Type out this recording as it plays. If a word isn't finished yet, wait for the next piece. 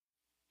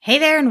Hey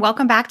there, and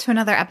welcome back to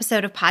another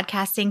episode of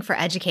Podcasting for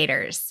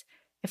Educators.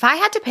 If I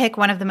had to pick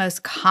one of the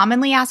most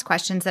commonly asked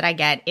questions that I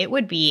get, it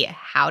would be,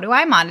 how do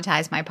I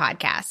monetize my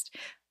podcast?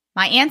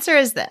 My answer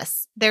is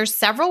this. There's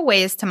several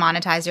ways to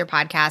monetize your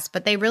podcast,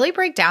 but they really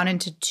break down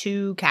into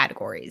two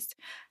categories.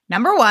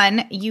 Number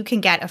one, you can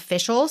get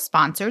official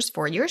sponsors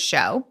for your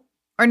show.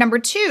 Or number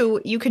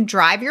two, you can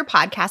drive your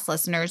podcast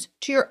listeners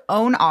to your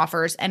own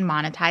offers and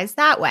monetize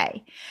that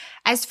way.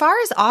 As far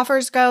as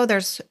offers go,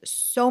 there's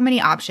so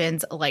many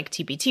options like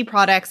TPT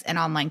products, an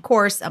online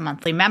course, a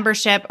monthly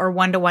membership, or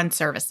one-to-one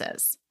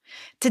services.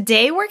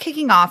 Today, we're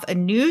kicking off a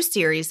new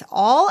series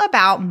all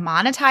about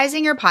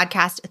monetizing your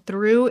podcast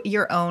through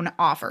your own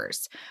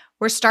offers.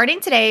 We're starting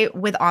today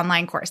with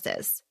online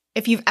courses.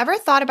 If you've ever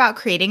thought about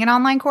creating an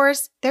online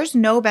course, there's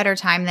no better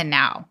time than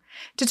now.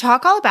 To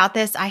talk all about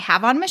this, I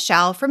have on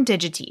Michelle from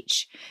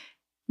DigiTeach.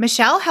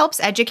 Michelle helps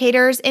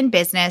educators in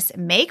business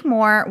make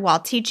more while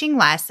teaching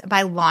less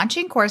by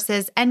launching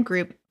courses and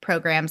group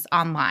programs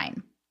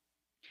online.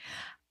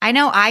 I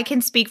know I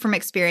can speak from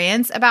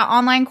experience about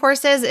online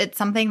courses. It's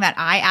something that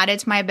I added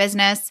to my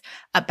business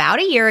about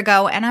a year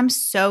ago, and I'm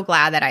so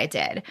glad that I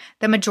did.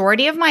 The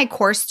majority of my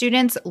course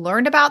students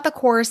learned about the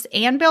course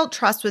and built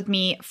trust with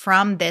me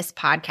from this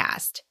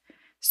podcast.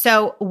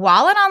 So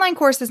while an online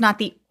course is not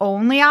the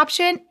only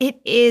option, it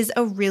is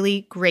a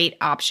really great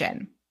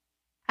option.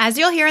 As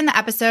you'll hear in the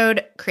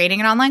episode, creating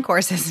an online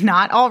course is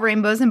not all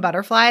rainbows and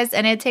butterflies,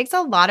 and it takes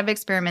a lot of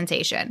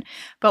experimentation.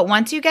 But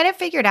once you get it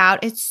figured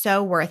out, it's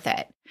so worth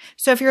it.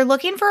 So if you're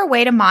looking for a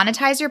way to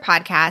monetize your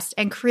podcast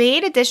and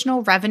create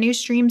additional revenue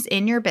streams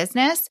in your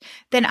business,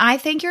 then I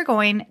think you're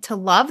going to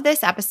love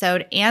this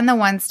episode and the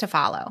ones to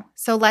follow.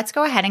 So let's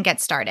go ahead and get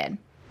started.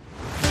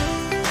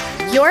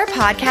 Your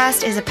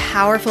podcast is a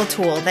powerful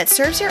tool that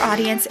serves your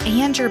audience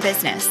and your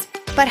business.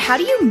 But how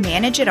do you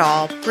manage it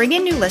all, bring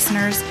in new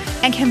listeners,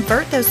 and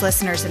convert those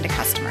listeners into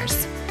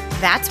customers?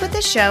 That's what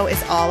this show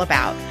is all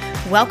about.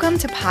 Welcome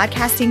to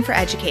Podcasting for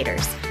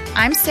Educators.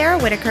 I'm Sarah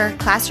Whitaker,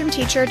 classroom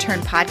teacher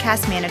turned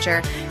podcast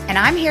manager, and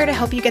I'm here to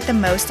help you get the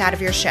most out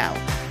of your show,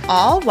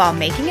 all while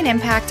making an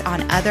impact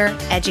on other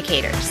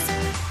educators.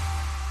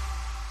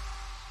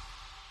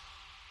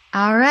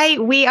 All right,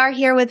 we are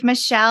here with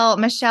Michelle.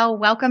 Michelle,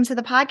 welcome to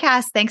the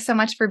podcast. Thanks so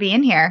much for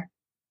being here.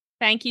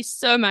 Thank you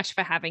so much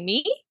for having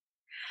me.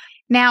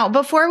 Now,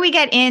 before we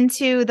get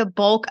into the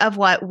bulk of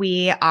what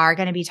we are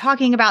going to be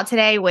talking about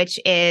today, which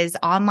is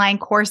online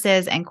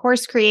courses and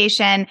course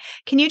creation,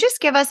 can you just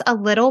give us a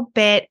little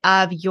bit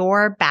of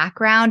your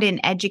background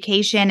in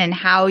education and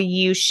how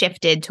you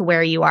shifted to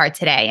where you are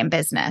today in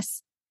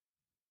business?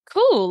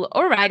 Cool.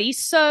 Alrighty.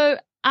 So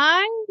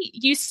I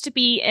used to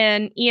be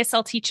an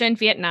ESL teacher in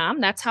Vietnam.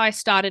 That's how I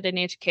started in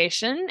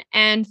education.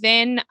 And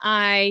then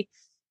I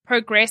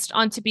progressed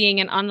onto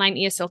being an online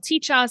ESL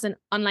teacher. I was an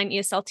online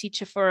ESL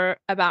teacher for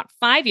about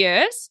 5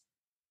 years.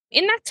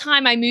 In that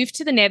time, I moved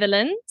to the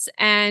Netherlands,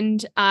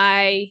 and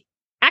I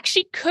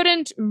actually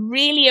couldn't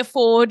really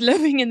afford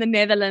living in the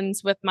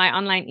Netherlands with my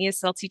online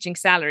ESL teaching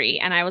salary.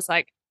 And I was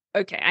like,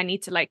 okay, I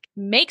need to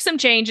make some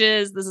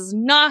changes. This is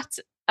not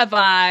a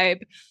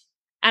vibe.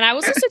 And I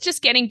was also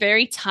just getting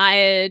very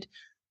tired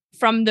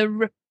from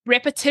the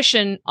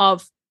repetition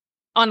of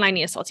online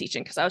ESL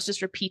teaching, because I was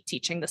just repeat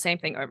teaching the same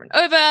thing over and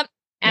over.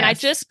 And I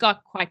just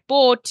got quite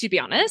bored, to be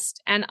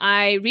honest. And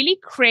I really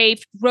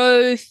craved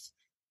growth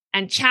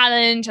and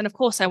challenge. And of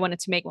course, I wanted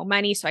to make more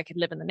money so I could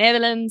live in the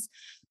Netherlands.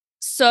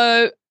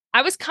 So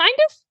I was kind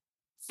of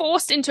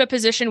forced into a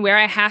position where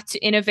I had to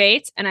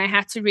innovate and I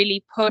had to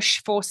really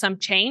push for some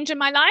change in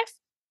my life.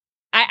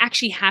 I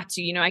actually had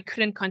to, I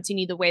couldn't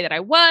continue the way that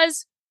I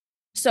was.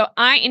 So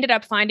I ended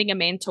up finding a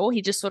mentor.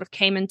 He just sort of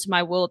came into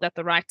my world at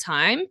the right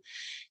time.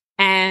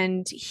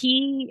 And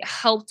he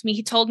helped me.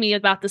 He told me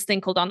about this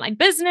thing called online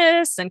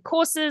business and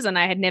courses, and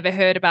I had never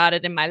heard about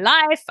it in my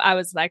life. I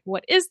was like,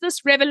 what is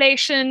this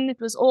revelation? It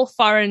was all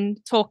foreign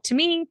talk to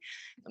me,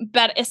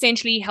 but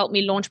essentially he helped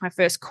me launch my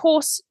first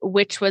course,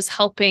 which was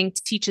helping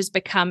teachers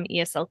become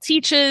ESL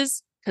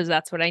teachers, because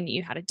that's what I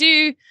knew how to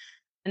do.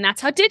 And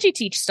that's how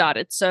DigiTeach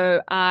started.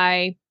 So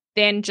I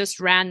then just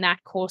ran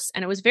that course,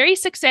 and it was very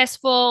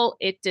successful.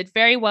 It did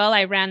very well.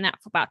 I ran that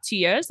for about 2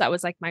 years. That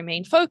was my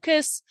main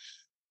focus.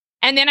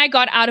 And then I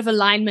got out of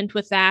alignment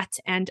with that,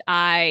 and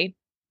I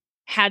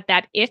had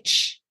that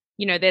itch.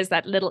 There's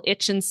that little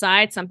itch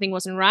inside. Something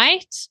wasn't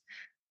right.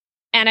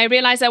 And I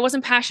realized I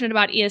wasn't passionate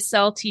about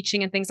ESL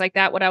teaching and things like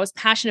that. What I was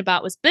passionate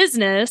about was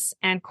business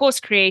and course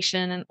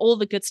creation and all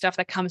the good stuff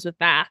that comes with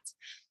that.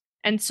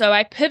 And so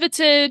I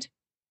pivoted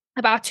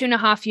about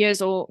 2.5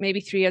 years or maybe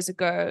 3 years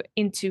ago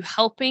into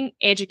helping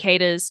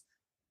educators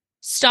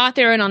start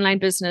their own online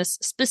business,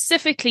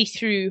 specifically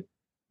through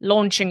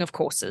launching of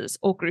courses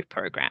or group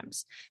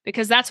programs,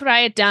 because that's what I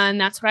had done.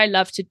 That's what I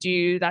love to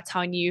do. That's how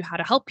I knew how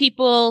to help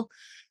people.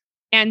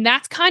 And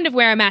that's kind of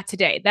where I'm at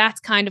today. That's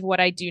kind of what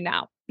I do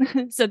now.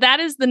 So that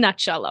is the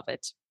nutshell of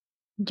it.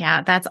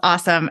 Yeah, that's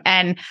awesome.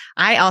 And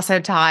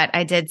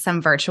I did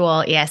some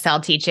virtual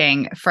ESL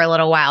teaching for a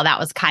little while. That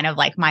was kind of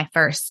like my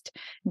first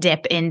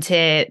dip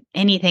into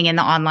anything in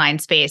the online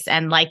space.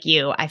 And like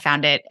you, I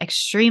found it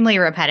extremely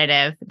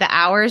repetitive. The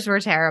hours were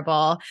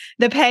terrible.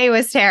 The pay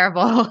was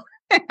terrible.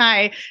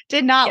 I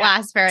did not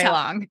last very tough.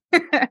 long.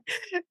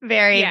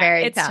 Very,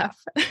 very it's tough.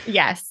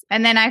 Yes.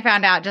 And then I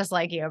found out, just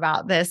like you,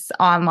 about this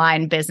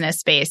online business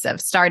space of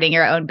starting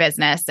your own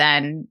business,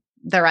 and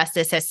the rest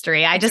is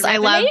history. I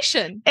love it.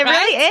 Right?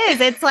 Really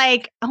is. It's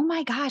like, oh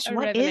my gosh,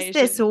 what is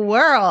this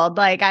world?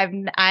 Like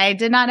I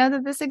did not know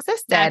that this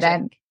existed. Magic.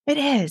 And it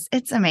is.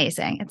 It's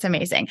amazing. It's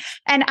amazing.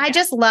 And I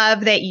just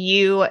love that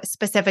you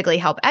specifically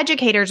help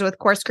educators with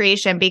course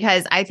creation,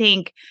 because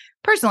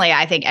personally,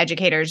 I think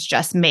educators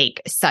just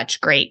make such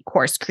great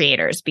course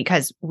creators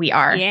because we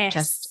are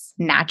just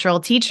natural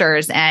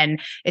teachers,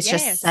 and it's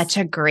just such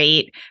a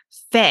great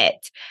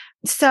fit.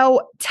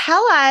 So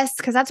tell us,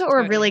 because that's what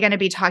we're really going to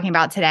be talking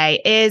about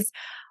today, is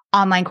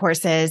online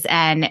courses.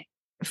 And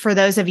for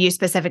those of you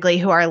specifically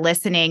who are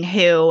listening,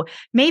 who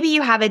maybe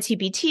you have a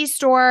TPT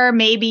store,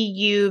 maybe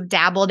you've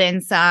dabbled in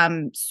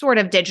some sort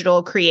of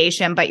digital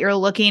creation, but you're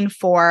looking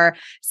for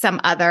some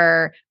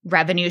other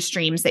revenue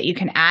streams that you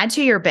can add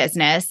to your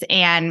business.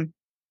 And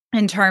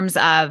in terms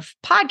of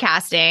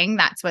podcasting,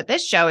 that's what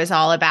this show is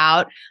all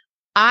about.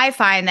 I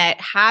find that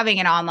having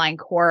an online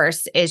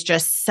course is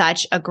just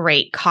such a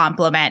great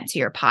complement to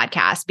your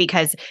podcast,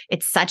 because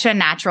it's such a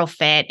natural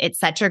fit. It's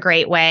such a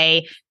great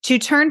way to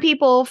turn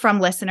people from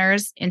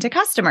listeners into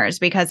customers,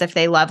 because if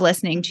they love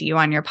listening to you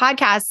on your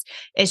podcast,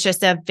 it's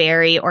just a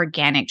very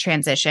organic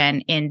transition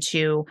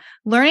into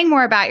learning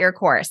more about your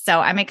course. So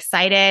I'm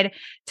excited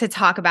to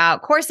talk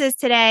about courses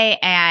today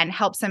and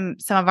help some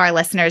of our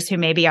listeners who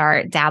maybe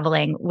are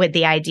dabbling with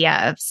the idea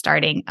of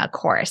starting a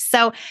course.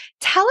 So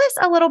tell us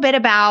a little bit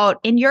about,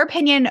 in your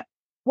opinion,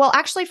 well,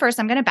 actually,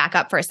 first, I'm going to back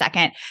up for a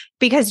second,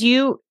 because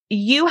you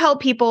help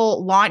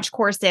people launch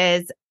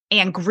courses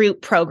and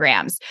group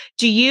programs.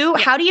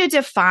 How do you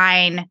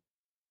define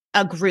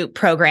a group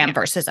program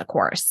versus a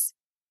course?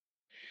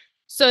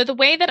 So the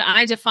way that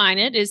I define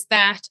it is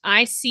that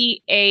I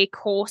see a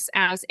course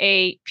as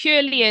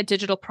purely a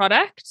digital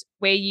product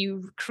where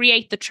you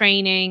create the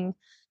training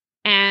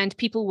and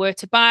people were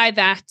to buy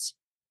that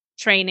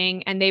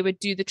training and they would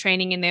do the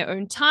training in their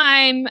own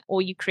time,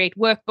 or you create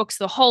workbooks,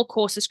 the whole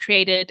course is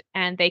created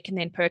and they can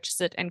then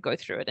purchase it and go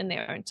through it in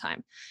their own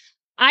time.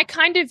 I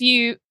kind of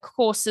view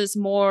courses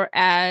more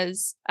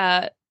as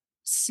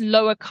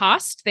slower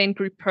cost than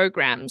group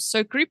programs.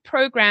 So group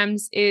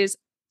programs is,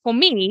 for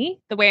me,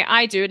 the way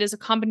I do it is a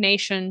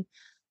combination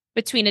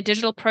between a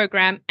digital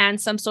program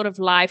and some sort of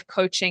live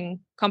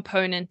coaching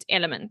component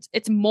element.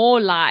 It's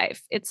more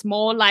live. It's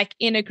more like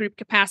in a group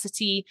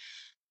capacity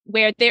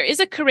where there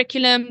is a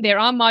curriculum, there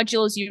are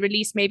modules you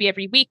release maybe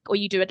every week, or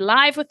you do it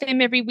live with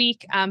them every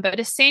week. But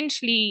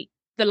essentially,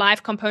 the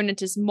live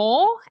component is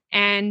more,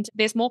 and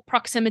there's more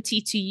proximity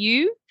to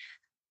you.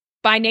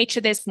 By nature,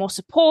 there's more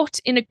support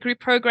in a group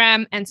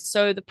program, and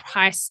so the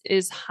price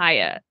is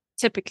higher.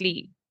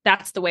 Typically,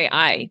 that's the way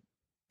I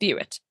view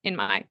it in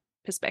my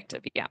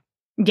perspective. Yeah.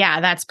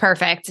 Yeah, that's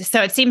perfect.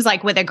 So it seems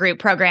like with a group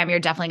program, you're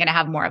definitely going to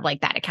have more of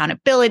like that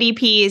accountability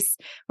piece,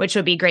 which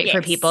would be great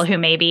for people who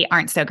maybe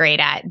aren't so great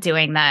at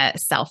doing the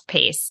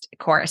self-paced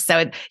course.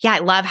 So yeah, I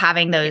love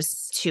having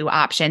those two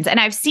options. And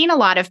I've seen a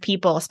lot of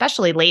people,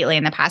 especially lately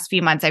in the past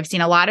few months, I've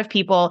seen a lot of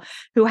people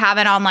who have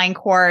an online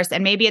course,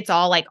 and maybe it's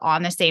all like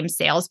on the same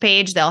sales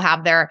page. They'll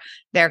have their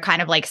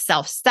kind of like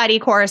self-study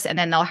course, and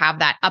then they'll have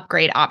that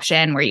upgrade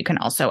option where you can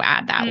also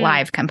add that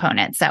live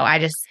component. So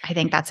I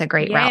think that's a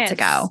great route to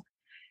go.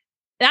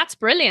 That's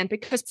brilliant,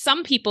 because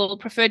some people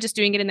prefer just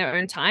doing it in their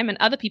own time, and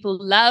other people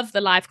love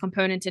the live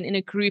component and in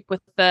a group with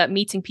the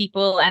meeting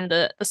people and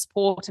the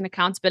support and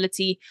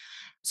accountability.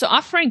 So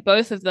offering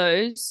both of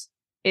those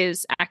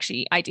is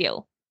actually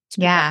ideal to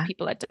pick up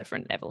people at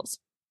different levels.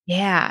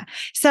 Yeah.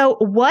 So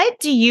what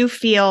do you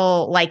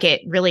feel like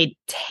it really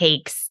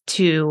takes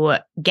to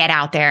get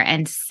out there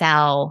and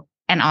sell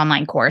an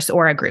online course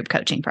or a group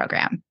coaching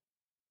program?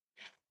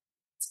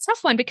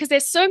 Tough one, because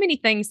there's so many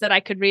things that I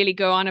could really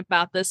go on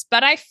about this,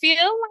 but I feel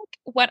like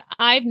what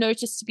I've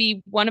noticed to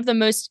be one of the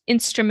most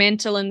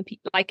instrumental in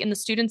the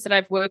students that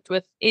I've worked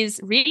with is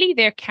really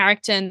their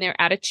character and their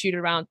attitude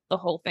around the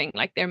whole thing.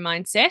 Like their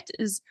mindset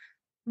is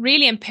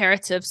really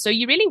imperative. So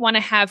you really want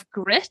to have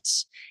grit,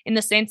 in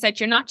the sense that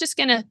you're not just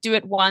going to do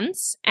it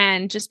once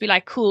and just be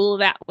like, cool,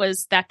 that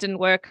didn't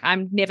work,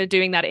 I'm never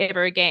doing that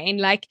ever again.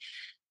 Like,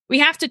 we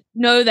have to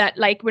know that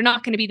like we're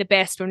not going to be the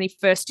best when we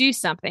first do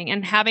something,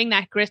 and having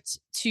that grit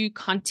to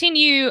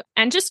continue,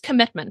 and just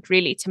commitment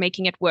really to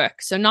making it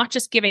work. So not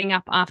just giving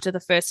up after the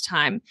first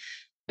time,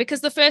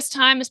 because the first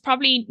time is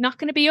probably not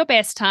going to be your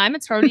best time.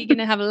 It's probably going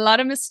to have a lot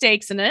of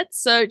mistakes in it.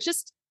 So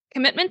just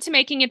commitment to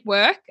making it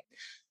work.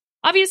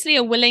 Obviously,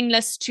 a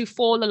willingness to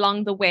fall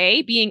along the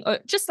way, being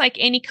just like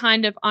any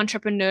kind of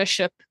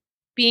entrepreneurship,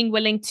 being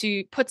willing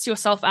to put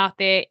yourself out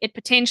there, it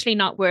potentially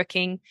not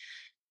working,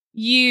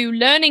 you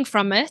learning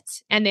from it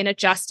and then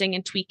adjusting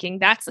and tweaking.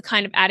 That's the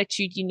kind of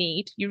attitude you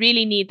need. You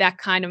really need that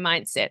kind of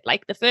mindset.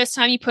 Like the first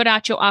time you put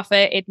out your offer,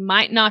 it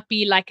might not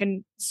be like a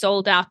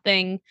sold out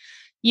thing.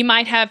 You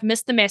might have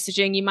missed the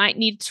messaging. You might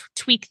need to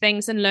tweak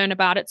things and learn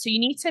about it. So you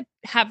need to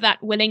have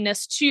that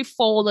willingness to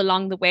fall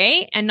along the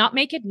way and not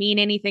make it mean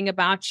anything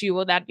about you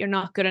or that you're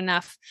not good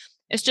enough.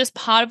 It's just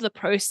part of the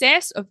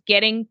process of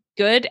getting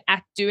good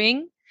at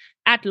doing,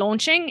 at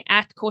launching,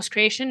 at course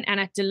creation,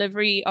 and at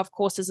delivery of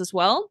courses as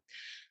well.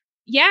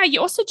 Yeah, you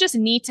also just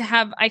need to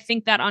have, I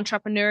think, that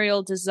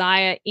entrepreneurial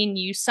desire in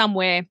you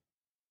somewhere,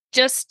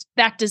 just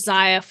that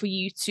desire for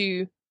you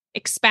to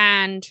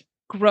expand,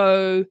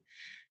 grow,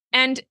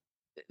 and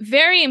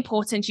very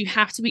important, you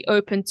have to be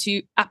open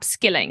to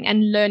upskilling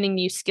and learning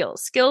new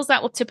skills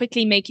that will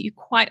typically make you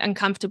quite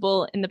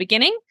uncomfortable in the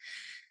beginning.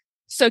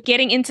 So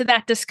getting into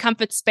that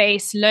discomfort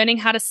space, learning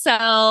how to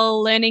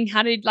sell, learning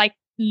how to like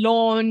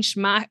launch,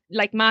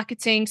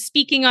 marketing,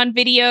 speaking on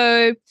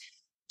video,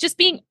 just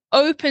being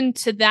open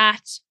to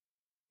that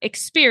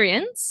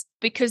experience,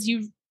 because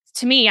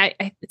to me,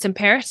 it's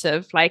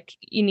imperative. Like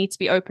you need to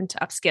be open to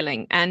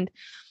upskilling, and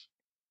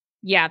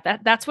yeah,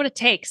 that's what it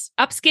takes.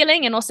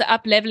 Upskilling and also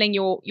up-leveling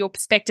your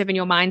perspective and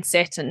your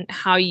mindset and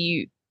how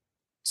you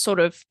sort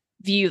of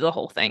view the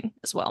whole thing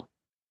as well.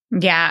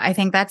 Yeah, I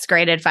think that's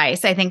great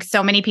advice. I think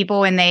so many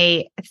people, when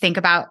they think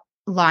about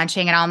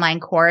launching an online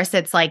course,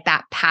 it's like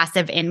that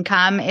passive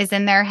income is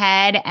in their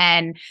head.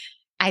 And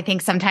I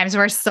think sometimes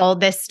we're sold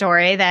this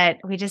story that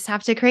we just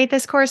have to create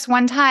this course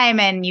one time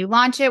and you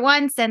launch it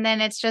once and then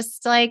it's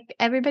just like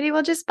everybody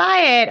will just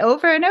buy it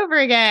over and over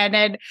again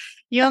and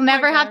you'll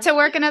never have to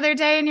work another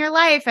day in your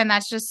life. And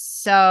that's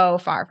just so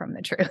far from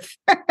the truth.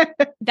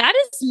 That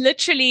is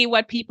literally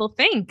what people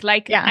think.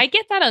 Like, yeah. I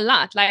get that a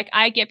lot. Like,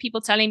 I get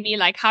people telling me,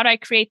 like, how do I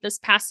create this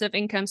passive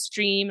income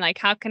stream? Like,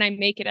 how can I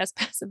make it as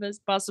passive as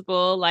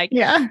possible? Like,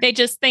 They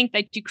just think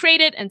that you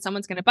create it and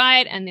someone's going to buy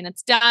it and then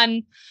it's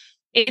done.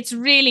 It's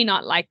really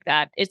not like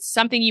that. It's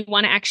something you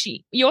want to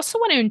actually, you also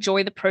want to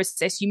enjoy the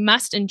process. You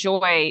must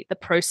enjoy the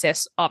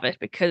process of it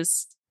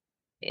because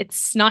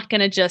it's not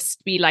going to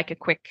just be like a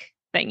quick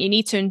thing. You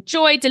need to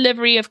enjoy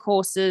delivery of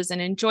courses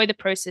and enjoy the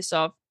process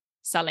of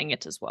selling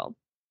it as well.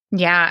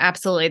 Yeah,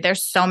 absolutely.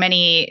 There's so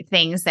many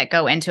things that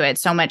go into it,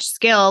 so much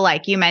skill,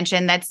 like you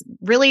mentioned, that's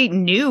really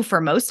new for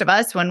most of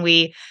us when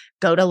we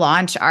go to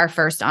launch our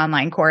first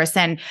online course.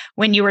 And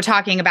when you were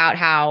talking about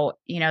how,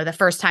 the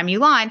first time you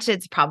launch,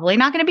 it's probably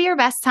not going to be your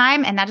best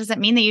time. And that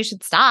doesn't mean that you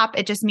should stop.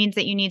 It just means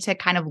that you need to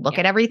kind of look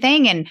at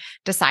everything and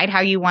decide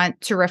how you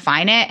want to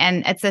refine it.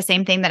 And it's the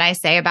same thing that I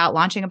say about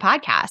launching a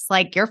podcast.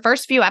 Like your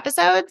first few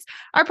episodes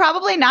are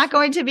probably not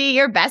going to be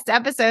your best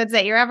episodes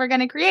that you're ever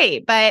going to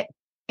create, but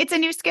it's a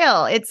new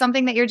skill. It's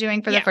something that you're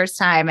doing for the first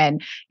time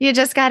and you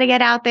just got to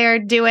get out there,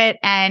 do it,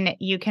 and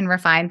you can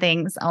refine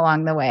things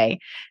along the way.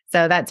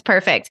 So that's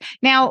perfect.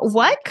 Now,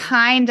 what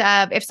kind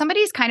of, if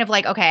somebody's kind of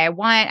like, okay,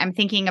 I'm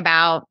thinking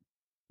about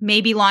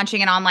maybe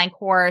launching an online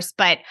course,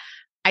 but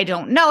I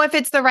don't know if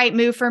it's the right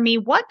move for me.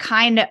 What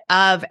kind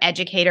of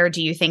educator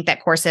do you think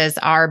that courses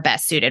are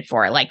best suited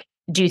for? Like,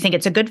 do you think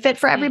it's a good fit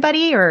for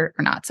everybody or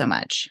not so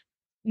much?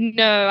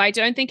 No, I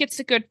don't think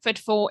it's a good fit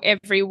for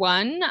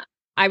everyone.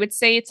 I would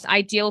say it's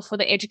ideal for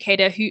the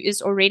educator who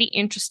is already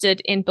interested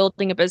in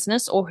building a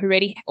business or who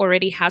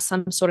already has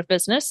some sort of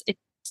business. It's,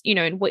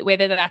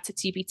 whether that's a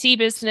TPT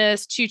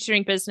business,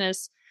 tutoring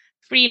business,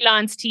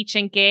 freelance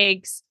teaching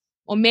gigs,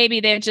 or maybe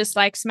they're just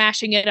like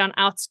smashing it on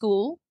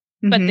Outschool,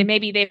 but then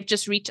maybe they've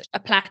just reached a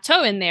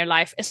plateau in their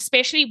life,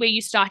 especially where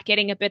you start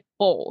getting a bit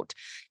bored.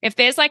 If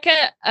there's like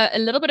a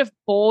little bit of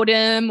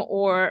boredom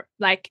or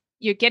like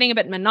you're getting a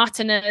bit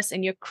monotonous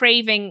and you're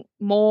craving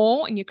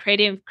more and you're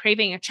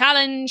craving a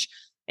challenge,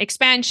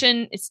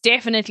 expansion, it's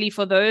definitely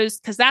for those,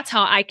 because that's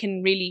how I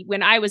can really,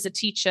 when I was a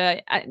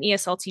teacher, an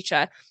ESL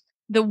teacher,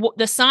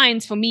 the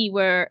signs for me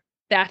were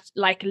that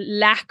like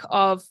lack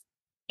of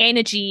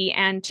energy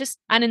and just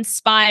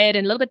uninspired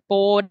and a little bit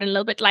bored and a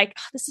little bit like,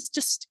 this is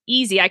just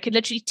easy. I could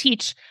literally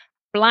teach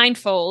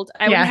blindfold.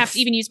 I wouldn't have to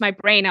even use my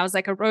brain. I was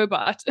like a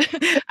robot.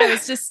 I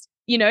was just,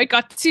 it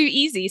got too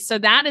easy. So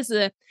that is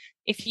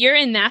if you're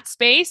in that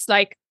space,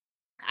 like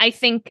I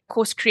think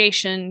course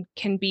creation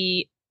can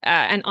be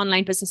an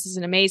online business is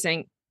an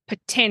amazing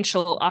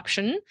potential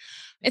option.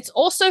 It's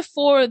also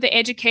for the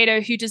educator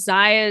who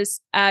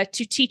desires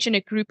to teach in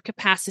a group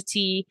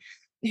capacity,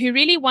 who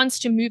really wants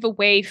to move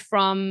away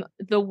from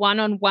the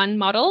one-on-one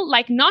model,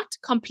 like not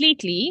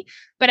completely,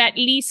 but at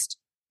least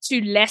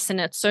to lessen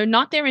it. So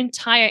not their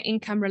entire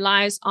income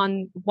relies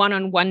on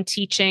one-on-one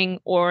teaching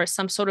or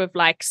some sort of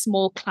like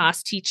small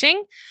class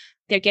teaching.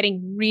 They're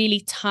getting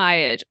really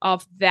tired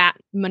of that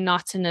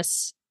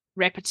monotonous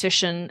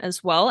repetition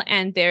as well.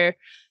 And they're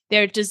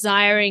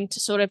desiring to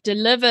sort of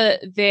deliver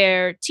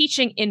their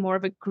teaching in more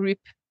of a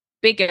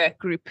bigger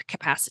group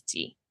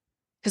capacity.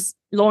 Because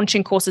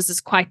launching courses is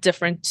quite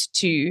different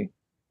to,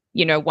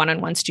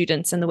 one-on-one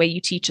students, and the way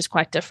you teach is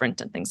quite different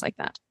and things like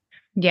that.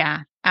 Yeah,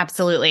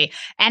 absolutely.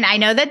 And I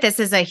know that this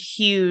is a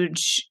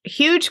huge,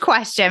 huge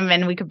question,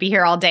 and we could be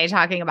here all day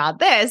talking about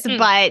this,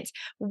 but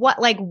what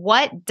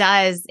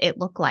does it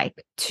look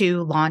like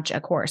to launch a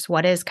course?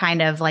 What is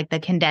kind of like the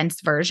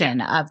condensed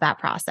version of that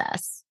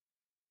process?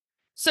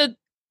 So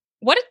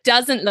what it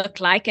doesn't look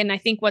like, and I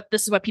think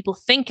this is what people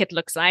think it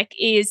looks like,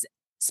 is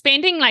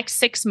spending like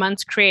 6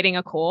 months creating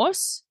a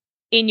course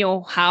in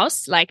your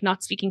house, like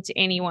not speaking to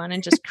anyone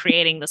and just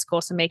creating this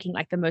course and making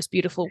like the most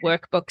beautiful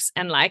workbooks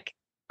and like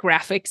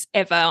graphics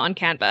ever on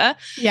Canva.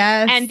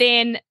 Yes. And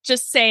then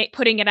just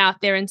putting it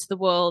out there into the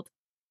world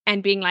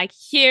and being like,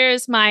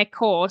 here's my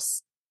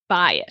course,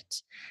 buy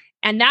it.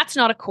 And that's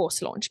not a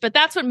course launch, but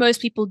that's what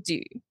most people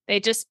do. They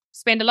just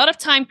spend a lot of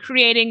time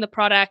creating the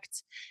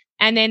product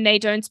and then they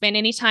don't spend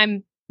any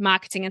time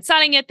marketing and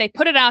selling it. They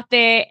put it out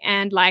there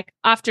and like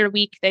after a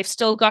week, they've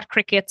still got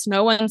crickets.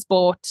 No one's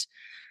bought.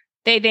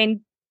 They then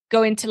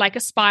go into like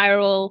a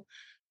spiral,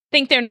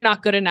 think they're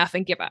not good enough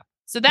and give up.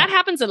 So that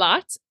happens a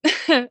lot.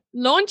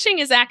 Launching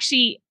is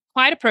actually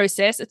quite a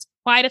process. It's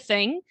quite a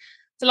thing.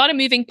 It's a lot of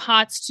moving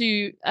parts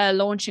to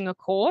launching a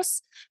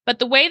course. But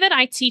the way that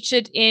I teach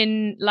it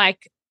in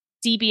like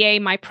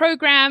DBA, my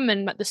program,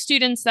 and the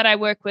students that I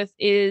work with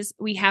is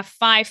we have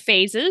 5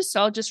 phases. So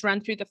I'll just run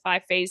through the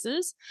 5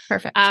 phases.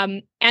 Perfect.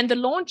 And the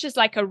launch is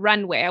like a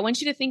runway. I want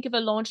you to think of a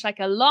launch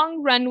like a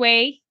long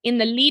runway in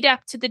the lead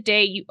up to the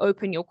day you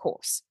open your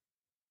course.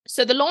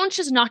 So the launch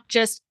is not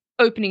just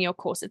opening your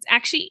course. It's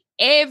actually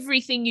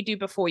everything you do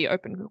before you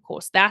open your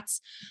course.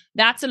 That's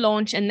a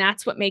launch, and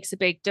that's what makes a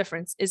big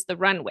difference is the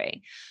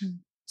runway.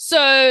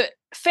 So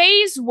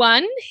phase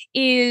 1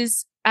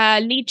 is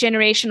lead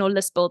generation or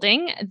list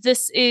building.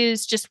 This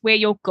is just where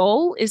your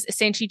goal is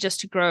essentially just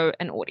to grow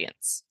an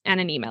audience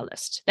and an email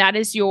list. That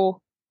is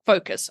your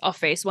focus of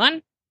phase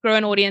 1, grow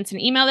an audience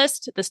and email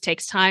list. This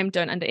takes time.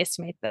 Don't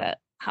underestimate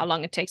how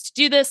long it takes to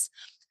do this.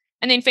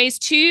 And then phase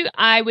 2,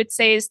 I would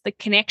say, is the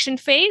connection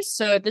phase.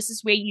 So this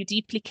is where you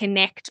deeply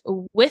connect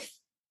with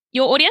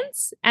your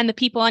audience and the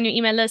people on your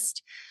email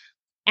list.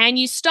 And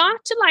you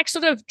start to like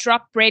sort of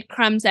drop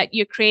breadcrumbs that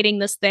you're creating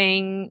this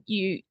thing.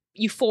 You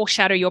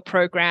foreshadow your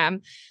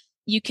program.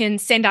 You can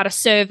send out a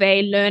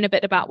survey, learn a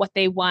bit about what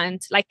they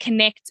want, like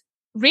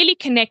really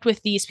connect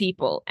with these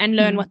people and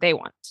learn what they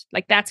want.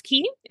 Like that's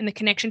key in the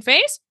connection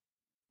phase.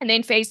 And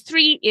then phase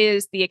 3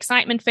 is the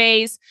excitement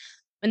phase.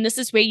 And this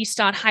is where you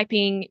start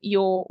hyping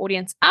your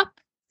audience up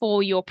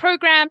for your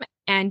program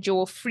and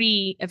your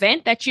free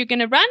event that you're going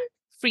to run,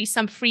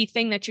 some free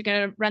thing that you're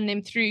going to run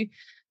them through.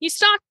 You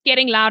start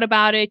getting loud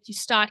about it. You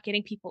start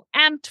getting people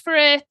amped for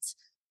it.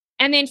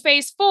 And then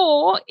phase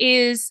 4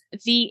 is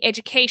the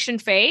education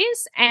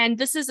phase. And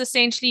this is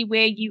essentially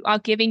where you are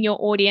giving your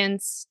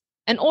audience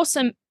an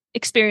awesome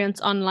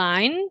experience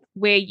online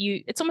where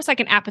it's almost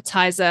like an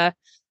appetizer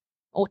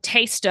or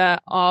taster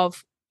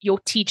of your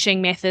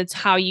teaching methods,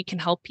 how you can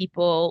help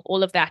people,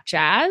 all of that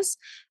jazz.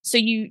 So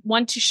you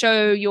want to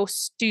show your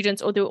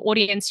students or the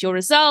audience your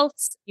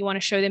results. You want to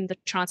show them the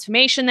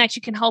transformation that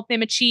you can help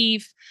them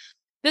achieve.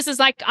 This is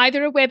like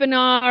either a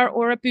webinar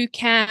or a boot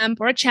camp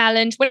or a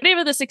challenge,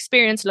 whatever this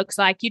experience looks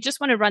like. You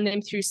just want to run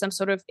them through some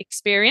sort of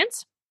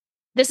experience.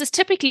 This is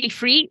typically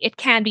free. It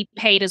can be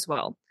paid as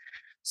well.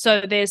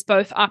 So there's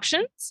both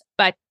options.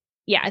 But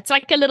yeah, it's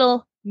like a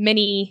little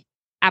mini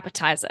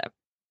appetizer.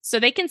 So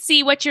they can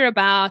see what you're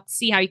about,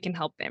 see how you can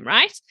help them,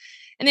 right?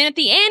 And then at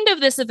the end of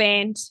this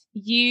event,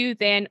 you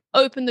then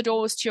open the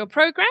doors to your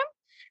program.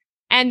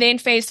 And then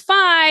phase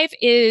 5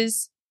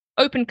 is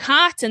open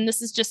cart. And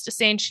this is just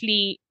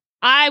essentially,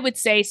 I would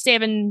say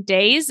 7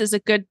 days is a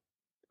good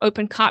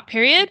open cart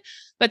period,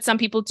 but some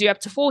people do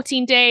up to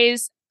 14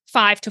 days,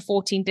 5 to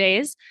 14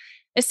 days.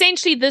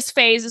 Essentially, this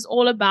phase is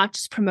all about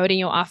just promoting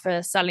your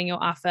offer, selling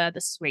your offer.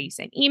 This is where you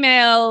send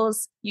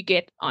emails, you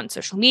get on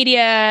social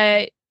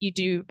media, you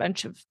do a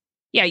bunch of,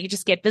 you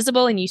just get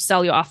visible and you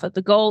sell your offer.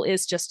 The goal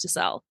is just to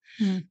sell.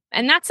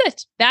 And that's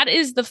it. That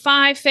is the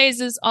 5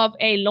 phases of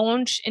a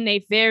launch in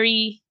a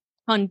very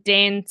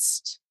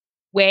condensed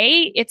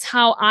way. It's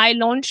how I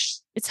launch.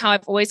 It's how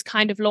I've always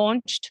kind of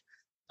launched.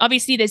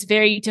 Obviously, there's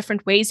very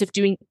different ways of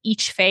doing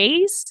each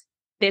phase.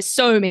 There's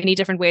so many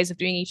different ways of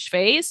doing each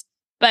phase,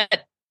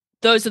 but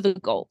those are the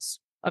goals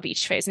of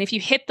each phase. And if you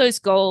hit those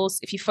goals,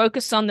 if you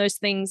focus on those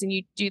things and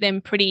you do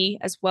them pretty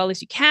as well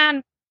as you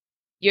can,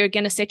 you're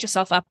going to set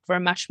yourself up for a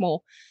much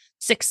more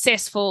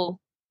successful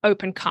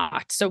open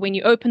cart. So when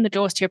you open the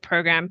doors to your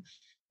program,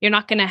 you're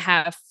not going to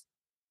have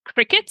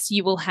crickets.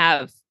 You will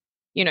have,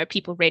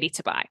 people ready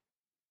to buy.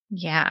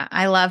 Yeah,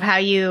 I love how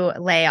you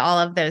lay all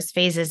of those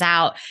phases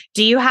out.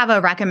 Do you have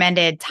a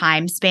recommended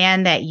time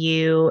span that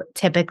you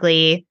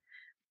typically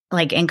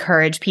like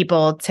encourage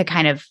people to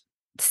kind of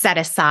set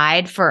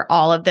aside for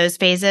all of those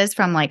phases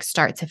from like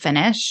start to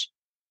finish?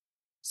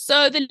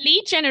 So the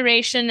lead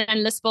generation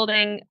and list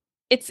building,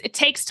 it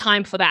takes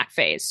time for that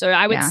phase. So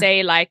I would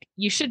say like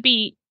you should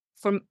be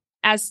from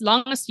as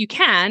long as you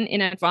can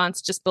in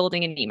advance just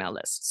building an email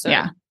list. So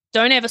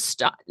don't ever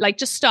start, like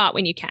just start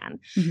when you can.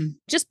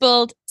 Just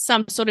build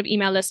some sort of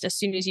email list as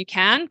soon as you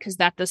can, because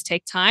that does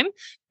take time.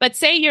 But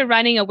say you're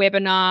running a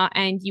webinar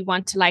and you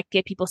want to like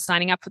get people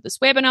signing up for this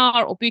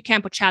webinar or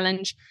bootcamp or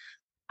challenge.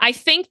 I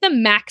think the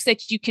max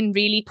that you can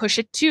really push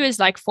it to is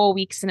like 4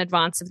 weeks in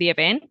advance of the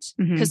event.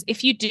 Because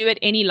if you do it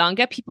any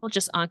longer, people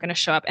just aren't going to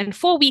show up. And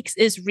 4 weeks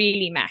is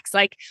really max.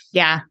 Like,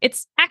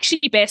 it's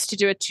actually best to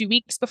do it 2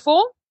 weeks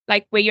before,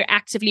 like where you're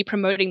actively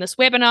promoting this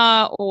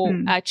webinar or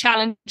a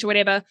challenge or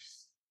whatever.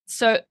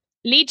 So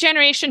lead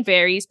generation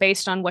varies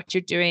based on what you're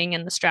doing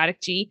and the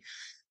strategy.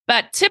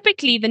 But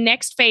typically the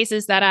next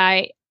phases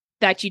that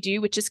you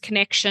do, which is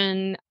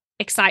connection,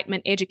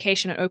 excitement,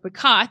 education, and open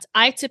cart,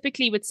 I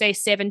typically would say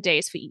 7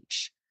 days for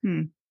each.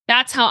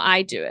 That's how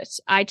I do it.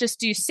 I just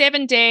do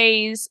 7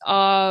 days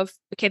of,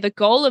 okay, the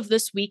goal of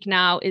this week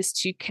now is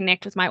to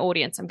connect with my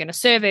audience. I'm going to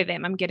survey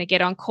them. I'm going to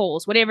get on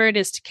calls, whatever it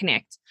is to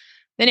connect.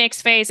 The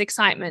next phase,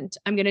 excitement.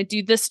 I'm going to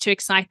do this to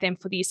excite them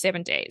for these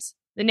 7 days.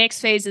 The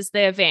next phase is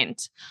the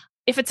event.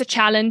 If it's a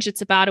challenge,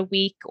 it's about a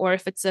week, or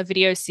if it's a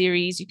video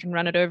series, you can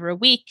run it over a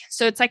week.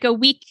 So it's like a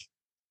week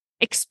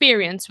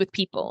experience with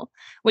people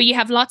where you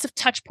have lots of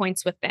touch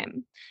points with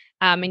them,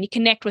 and you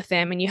connect with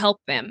them and you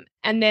help them.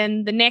 And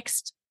then the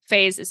next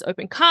phase is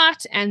open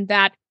cart. And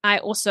that I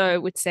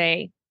also would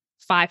say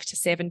 5 to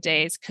 7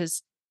 days,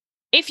 because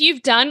if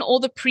you've done all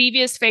the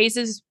previous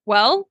phases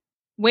well,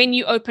 when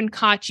you open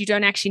cart, you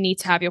don't actually need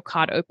to have your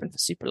cart open for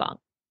super long.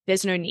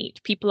 There's no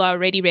need. People are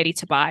already ready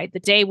to buy. The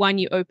day one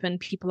you open,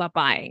 people are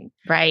buying.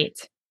 Right.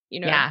 You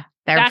know, yeah.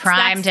 They're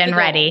primed and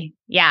ready.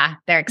 Yeah.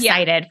 They're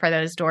excited for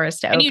those doors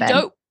to open.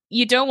 And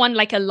you don't want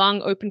like a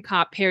long open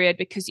cart period,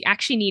 because you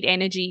actually need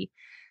energy.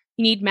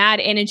 You need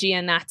mad energy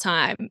in that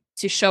time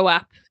to show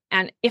up.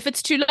 And if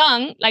it's too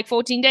long, like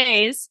 14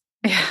 days,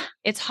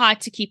 it's hard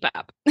to keep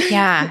up.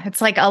 Yeah. It's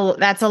like,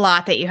 that's a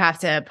lot that you have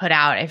to put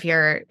out if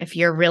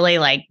you're really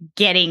like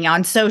getting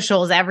on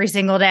socials every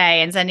single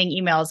day and sending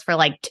emails for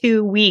like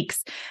 2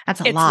 weeks.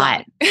 That's a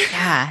lot.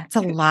 Yeah. It's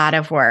a lot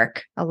of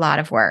work.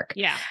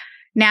 Yeah.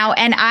 Now,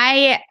 and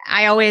I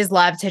always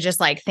love to just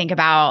like think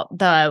about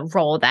the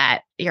role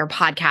that your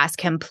podcast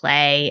can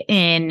play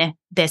in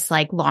this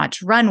like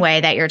launch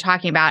runway that you're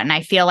talking about. And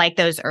I feel like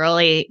those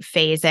early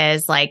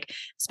phases, like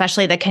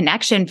especially the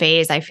connection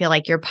phase, I feel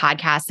like your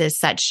podcast is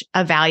such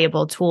a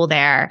valuable tool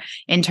there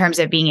in terms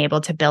of being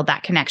able to build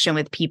that connection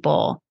with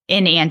people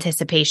in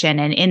anticipation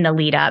and in the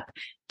lead up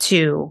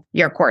to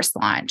your course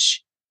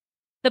launch.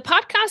 The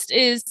podcast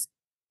is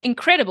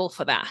incredible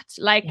for that.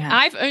 Like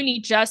I've only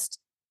just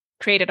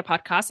created a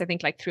podcast, I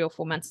think like 3 or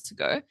 4 months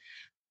ago.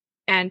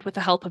 And with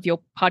the help of your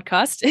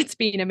podcast, it's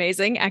been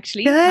amazing,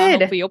 actually. Good. How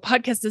helpful your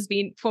podcast has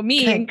been for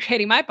me in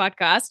creating my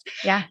podcast.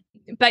 Yeah.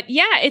 But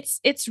yeah,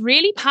 it's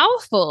really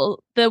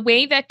powerful. The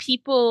way that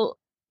people,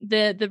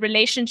 the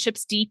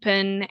relationships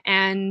deepen,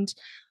 and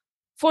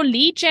for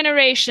lead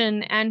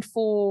generation and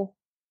for,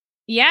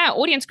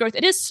 audience growth.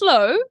 It is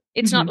slow.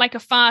 It's not like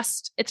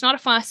it's not a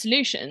fast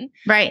solution.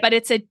 Right. But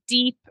it's a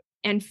deep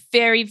and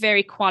very,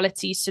 very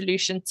quality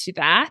solution to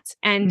that.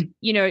 And,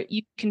 you know,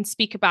 you can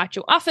speak about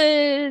your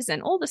offers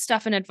and all the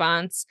stuff in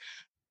advance.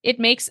 It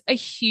makes a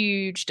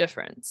huge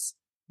difference.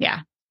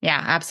 Yeah.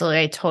 Yeah,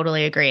 absolutely. I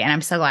totally agree. And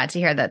I'm so glad to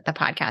hear that the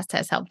podcast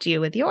has helped you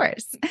with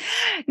yours.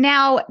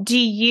 Now,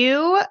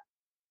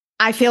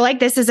 I feel like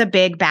this is a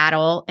big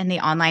battle in the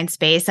online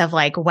space of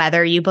like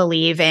whether you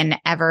believe in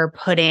ever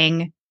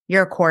putting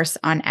your course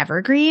on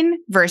Evergreen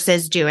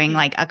versus doing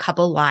like a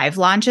couple live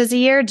launches a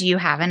year. Do you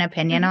have an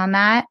opinion on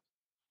that?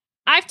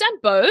 I've done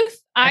both.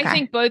 I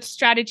think both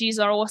strategies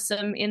are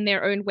awesome in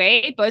their own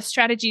way. Both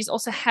strategies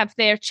also have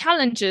their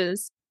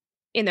challenges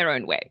in their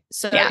own way.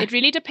 So it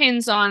really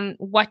depends on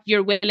what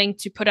you're willing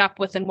to put up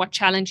with and what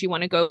challenge you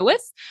want to go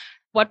with,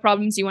 what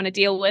problems you want to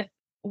deal with.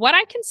 What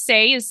I can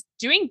say is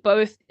doing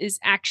both is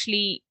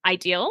actually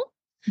ideal.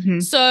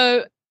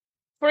 So,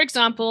 for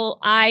example,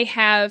 I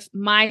have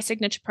my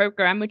signature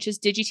program, which is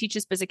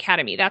DigiTeachers Biz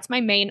Academy. That's my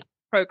main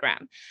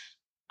program.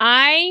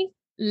 I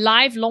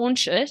live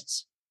launch it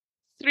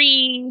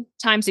 3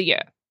 times a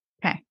year.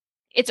 Okay.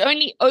 It's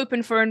only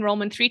open for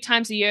enrollment 3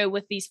 times a year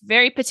with these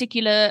very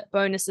particular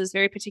bonuses,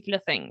 very particular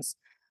things.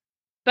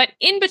 But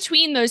in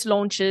between those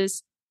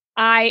launches,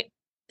 I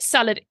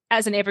sell it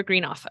as an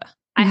evergreen offer.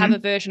 I have a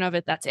version of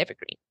it that's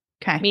evergreen.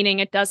 Okay. Meaning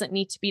it doesn't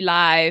need to be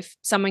live.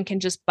 Someone can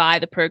just buy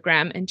the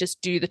program and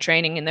just do the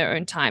training in their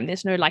own time.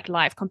 There's no like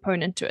live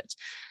component to it.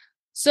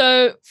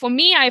 So for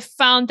me, I've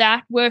found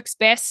that works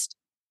best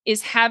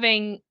is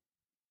having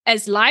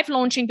as live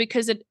launching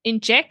because it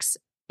injects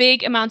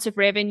big amounts of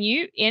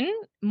revenue in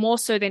more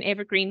so than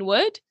evergreen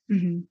would.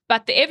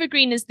 But the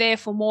evergreen is there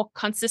for more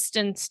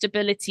consistent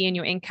stability in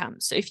your income.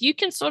 So if you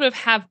can sort of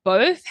have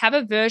both, have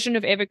a version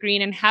of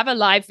evergreen and have a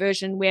live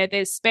version where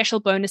there's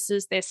special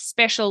bonuses, there's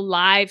special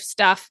live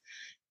stuff,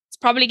 it's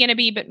probably going to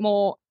be a bit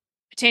more,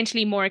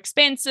 potentially more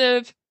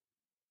expensive.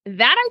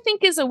 That I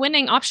think is a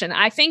winning option.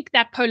 I think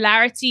that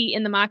polarity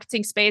in the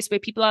marketing space where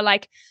people are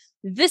like,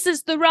 this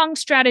is the wrong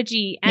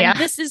strategy and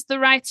this is the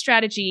right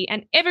strategy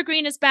and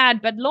evergreen is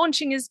bad, but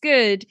launching is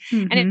good.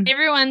 And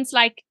everyone's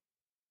like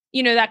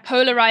that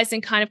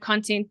polarizing kind of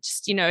content,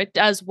 just, it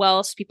does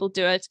well, so people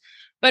do it.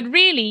 But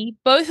really,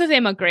 both of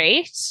them are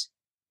great.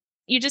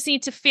 You just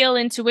need to feel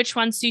into which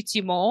one suits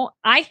you more.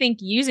 I think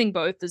using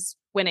both is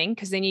winning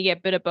because then you get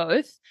a bit of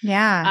both.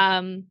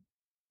 Yeah.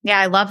 Yeah,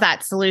 I love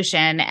that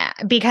solution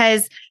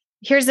because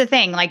here's the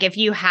thing, like if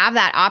you have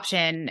that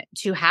option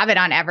to have it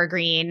on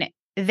Evergreen,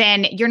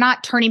 then you're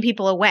not turning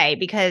people away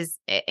because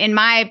in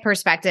my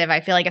perspective,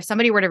 I feel like if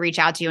somebody were to reach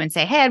out to you and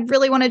say, hey, I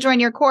really want to join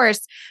your course,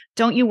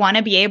 don't you want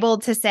to be able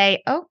to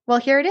say, oh, well,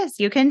 here it is,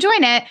 you can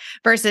join it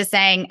versus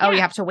saying, oh,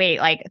 you have to wait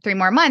like 3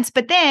 more months.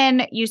 But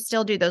then you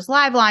still do those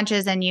live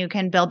launches and you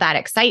can build that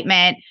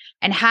excitement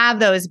and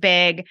have those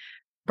big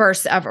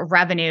bursts of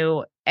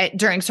revenue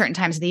during certain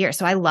times of the year.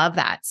 So I love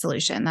that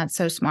solution. That's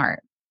so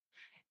smart.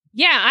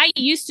 Yeah, I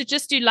used to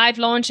just do live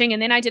launching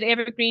and then I did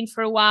Evergreen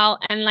for a while.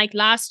 And like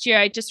last year,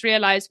 I just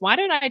realized, why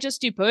don't I just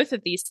do both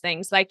of these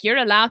things? Like you're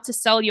allowed to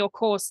sell your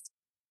course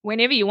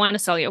whenever you want to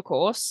sell your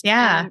course.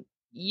 Yeah.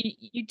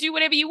 You do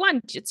whatever you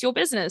want. It's your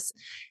business.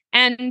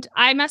 And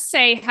I must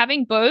say,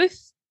 having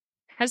both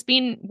has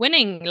been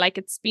winning. Like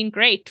it's been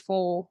great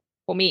for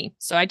me.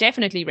 So I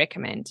definitely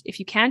recommend if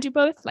you can do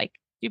both, like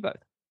do both.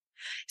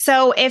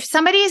 So if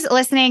somebody's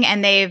listening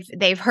and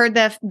they've heard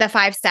the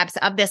 5 steps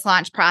of this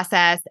launch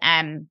process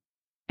and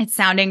it's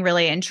sounding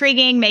really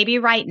intriguing, maybe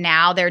right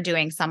now they're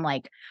doing some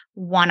like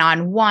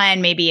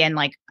one-on-one, maybe in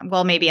like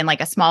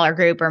a smaller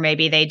group, or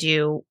maybe they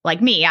do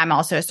like me. I'm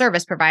also a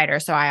service provider,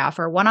 so I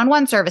offer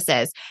one-on-one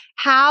services.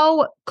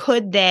 How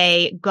could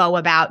they go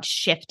about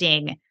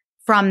shifting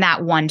from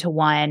that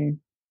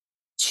one-to-one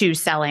to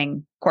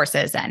selling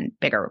courses and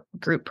bigger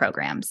group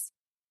programs?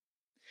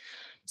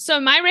 So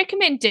my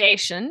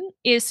recommendation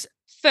is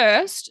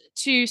first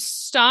to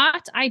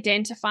start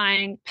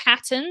identifying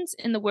patterns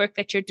in the work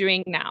that you're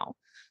doing now.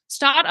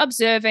 Start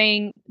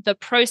observing the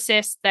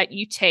process that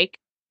you take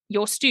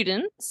your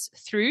students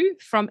through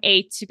from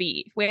A to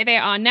B, where they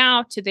are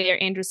now to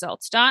their end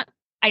result. Start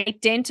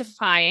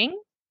identifying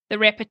the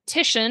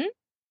repetition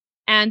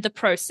and the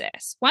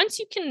process. Once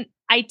you can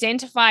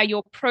identify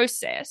your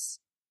process,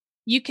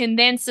 you can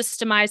then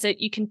systemize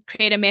it. You can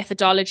create a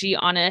methodology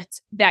on it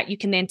that you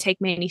can then take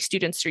many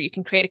students through. You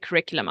can create a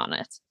curriculum on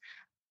it.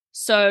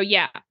 So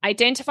yeah,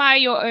 identify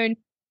your own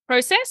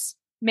process,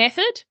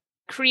 method,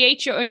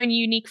 create your own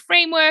unique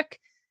framework,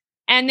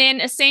 and then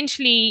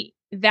essentially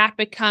that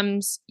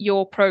becomes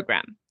your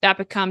program. That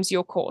becomes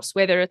your course,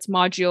 whether it's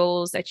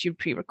modules that you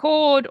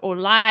pre-record or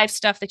live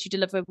stuff that you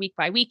deliver week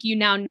by week. You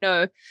now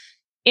know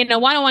in a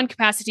one-on-one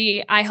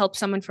capacity, I help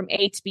someone from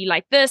A to B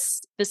like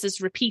this. This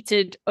is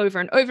repeated over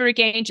and over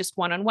again, just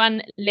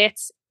one-on-one.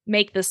 Let's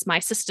make this my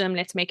system.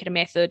 Let's make it a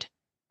method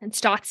and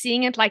start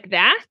seeing it like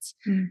that.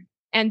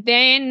 And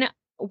then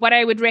what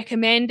I would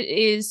recommend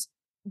is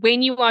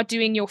when you are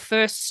doing your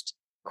first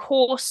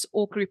course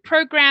or group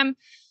program,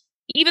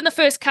 even the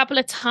first couple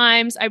of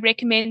times, I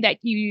recommend that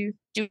you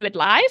do it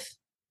live.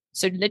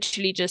 So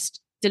literally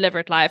just deliver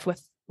it live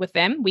with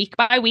them week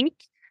by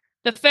week.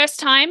 The first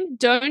time,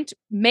 don't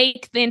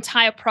make the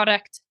entire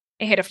product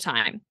ahead of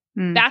time.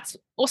 That's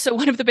also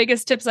one of the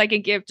biggest tips I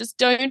can give. Just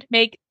don't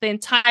make the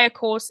entire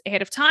course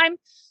ahead of time.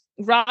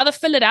 Rather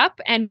fill it up.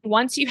 And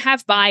once you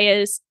have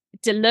buyers,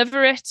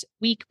 deliver it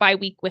week by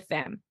week with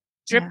them.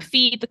 Drip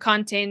feed the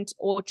content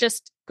or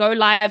just go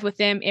live with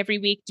them every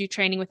week, do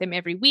training with them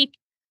every week.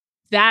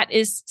 That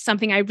is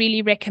something I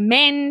really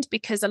recommend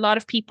because a lot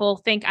of people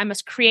think I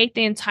must create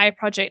the entire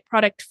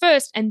product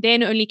first and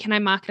then only can I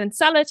market and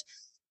sell it.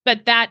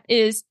 But that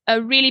is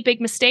a really big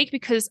mistake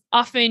because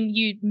often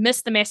you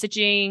miss the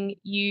messaging,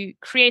 you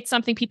create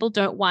something people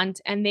don't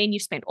want, and then you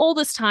spend all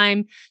this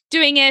time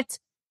doing it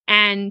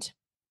and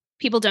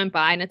people don't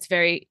buy. And it's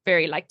very,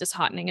 very like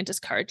disheartening and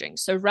discouraging.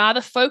 So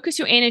rather focus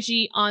your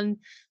energy on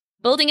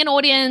building an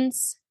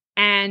audience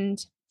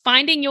and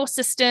finding your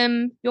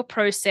system, your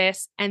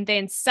process, and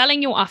then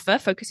selling your offer.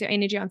 Focus your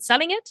energy on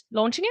selling it,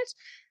 launching it.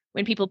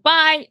 When people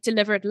buy,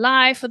 deliver it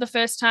live for the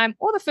first time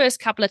or the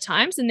first couple of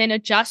times, and then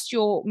adjust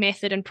your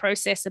method and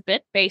process a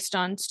bit based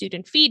on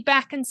student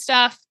feedback and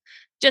stuff,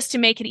 just to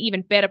make it an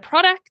even better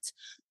product.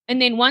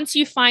 And then once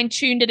you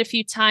fine-tuned it a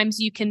few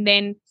times, you can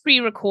then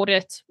pre-record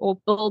it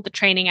or build the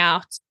training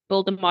out,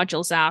 build the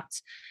modules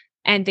out,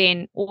 and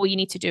then all you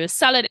need to do is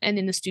sell it, and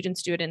then the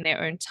students do it in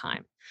their own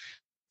time.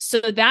 So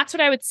that's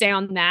what I would say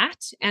on that.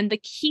 And the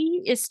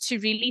key is to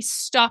really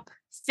stop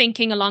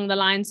thinking along the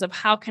lines of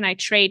how can I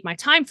trade my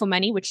time for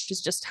money, which is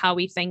just how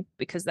we think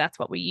because that's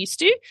what we're used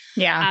to.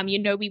 Yeah.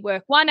 We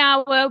work 1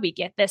 hour, we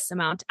get this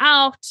amount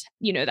out.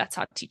 That's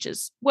how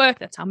teachers work.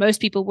 That's how most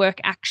people work.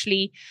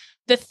 Actually,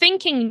 the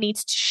thinking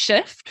needs to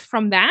shift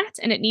from that,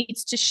 and it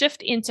needs to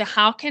shift into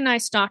how can I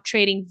start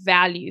trading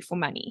value for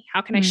money?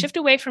 How can I shift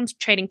away from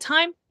trading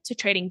time to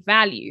trading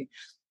value?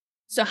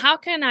 So how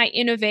can I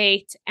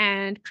innovate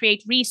and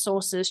create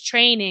resources,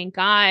 training,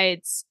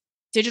 guides,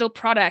 digital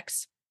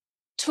products,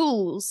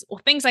 tools, or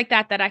things like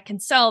that I can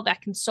sell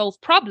that can solve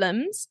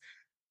problems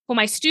for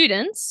my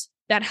students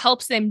that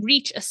helps them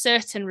reach a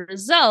certain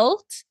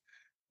result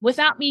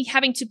without me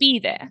having to be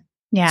there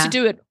to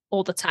do it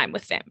all the time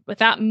with them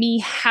without me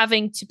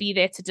having to be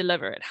there to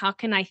deliver it? How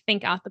can I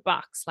think out the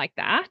box like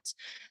that?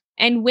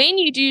 And when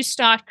you do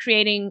start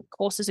creating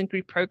courses and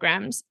group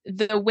programs,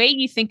 the way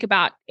you think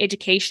about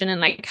education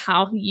and like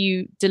how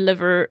you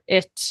deliver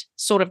it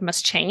sort of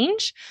must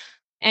change.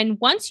 And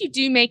once you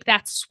do make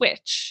that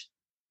switch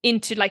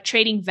into like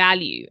trading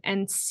value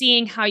and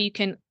seeing how you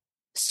can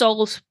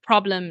solve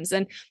problems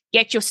and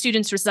get your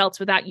students results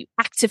without you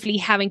actively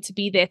having to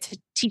be there to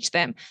teach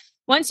them,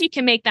 once you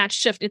can make that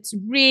shift, it's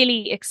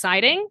really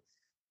exciting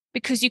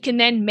because you can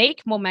then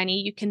make more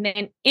money. You can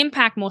then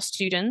impact more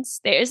students.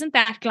 There isn't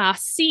that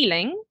glass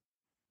ceiling.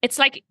 It's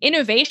like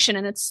innovation,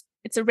 and it's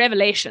a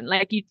revelation.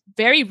 Like you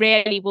very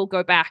rarely will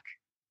go back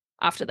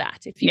after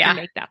that if you can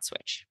make that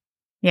switch.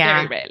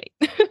 Yeah. Very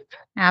rarely.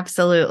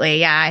 Absolutely.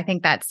 Yeah, I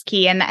think that's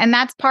key. And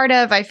that's part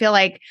of, I feel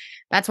like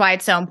that's why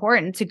it's so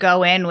important to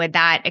go in with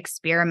that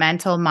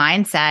experimental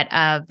mindset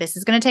of this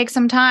is going to take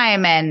some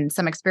time and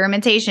some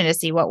experimentation to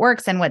see what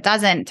works and what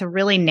doesn't, to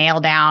really nail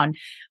down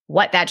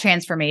what that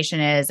transformation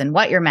is and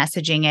what your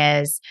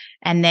messaging is.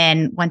 And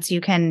then once you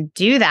can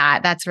do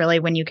that, that's really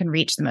when you can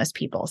reach the most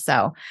people.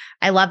 So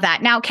I love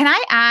that. Now, can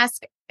I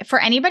ask, for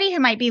anybody who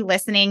might be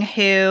listening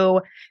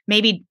who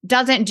maybe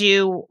doesn't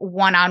do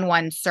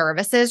one-on-one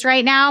services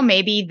right now,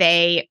 maybe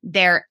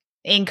their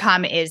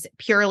income is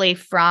purely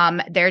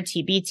from their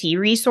TBT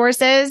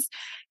resources,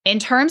 in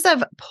terms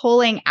of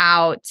pulling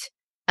out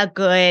a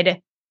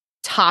good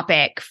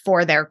topic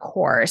for their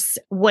course,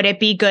 would it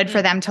be good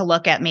for them to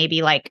look at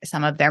maybe like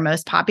some of their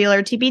most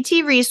popular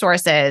TBT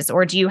resources?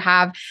 Or do you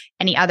have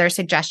any other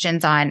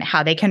suggestions on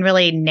how they can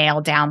really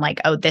nail down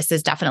like, oh, this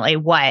is definitely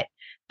what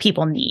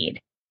people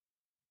need?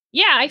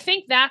 Yeah, I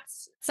think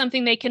that's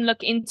something they can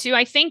look into.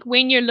 I think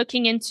when you're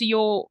looking into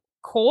your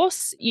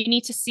course, you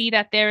need to see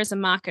that there is a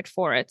market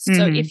for it.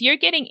 So if you're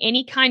getting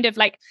any kind of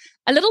like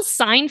a little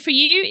sign for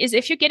you is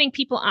if you're getting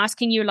people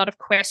asking you a lot of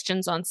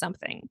questions on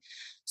something.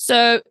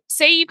 So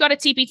say you've got a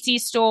TPT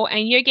store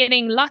and you're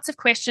getting lots of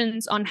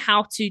questions on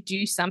how to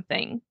do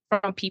something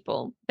from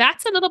people.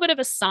 That's a little bit of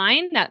a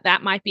sign that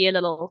that might be a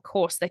little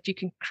course that you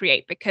can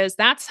create, because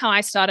that's how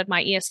I started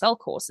my ESL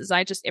courses.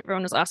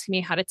 Everyone was asking me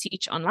how to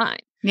teach online.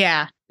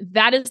 Yeah.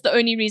 That is the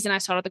only reason I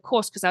started the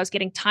course, because I was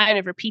getting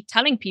tired of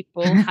telling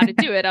people how to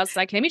do it. I was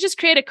like, let me just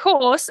create a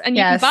course and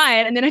you can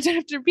buy it and then I don't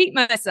have to repeat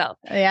myself.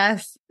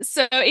 Yes.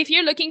 So if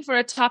you're looking for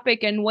a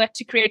topic and what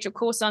to create your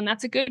course on,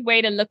 that's a good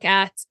way to look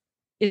at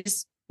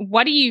is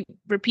what are you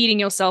repeating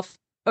yourself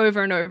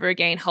over and over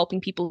again,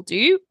 helping people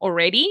do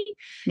already?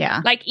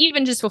 Yeah. Like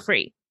even just for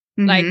free.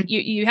 Like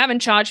you haven't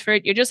charged for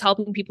it. You're just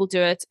helping people do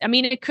it. I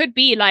mean, it could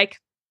be like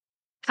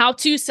how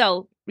to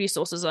sell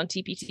resources on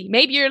TPT.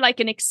 Maybe you're like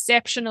an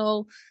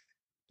exceptional,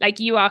 like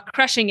you are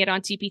crushing it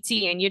on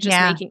TPT and you're just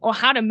making, or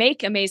how to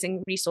make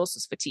amazing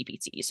resources for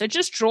TPT. So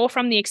just draw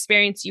from the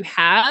experience you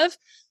have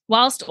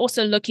whilst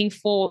also looking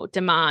for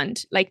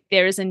demand. Like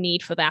there is a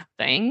need for that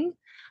thing.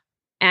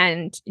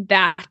 And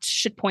that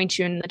should point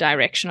you in the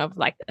direction of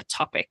like a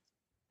topic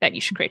that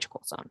you should create your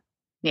course on.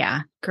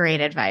 Yeah.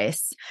 Great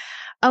advice.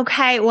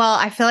 Okay. Well,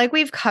 I feel like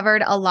we've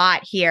covered a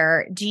lot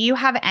here. Do you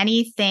have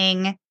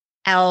anything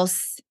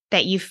else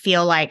that you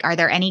feel like, are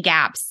there any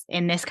gaps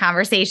in this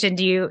conversation?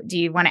 Do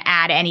you want to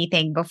add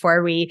anything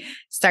before we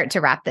start to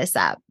wrap this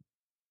up?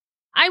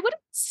 I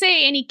wouldn't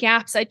say any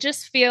gaps. I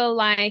just feel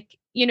like,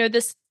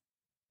 this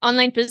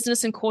online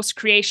business and course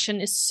creation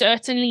is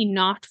certainly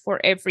not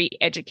for every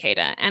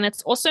educator. And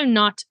it's also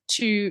not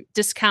to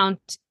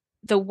discount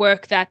the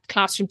work that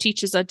classroom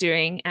teachers are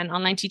doing and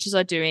online teachers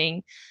are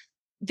doing.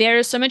 There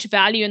is so much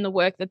value in the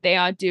work that they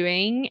are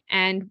doing,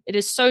 and it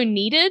is so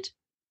needed.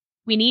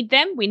 We need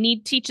them. We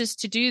need teachers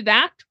to do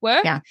that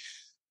work. Yeah.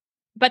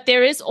 But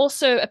there is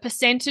also a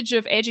percentage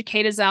of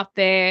educators out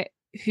there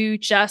who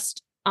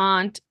just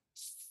aren't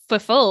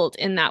fulfilled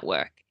in that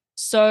work.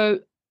 So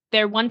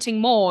they're wanting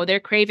more,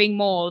 they're craving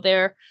more,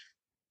 they're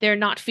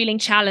not feeling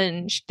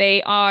challenged.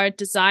 They are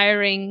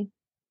desiring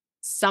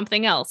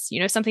something else,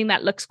 something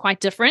that looks quite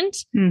different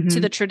to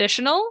the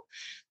traditional.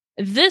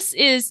 This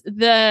is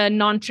the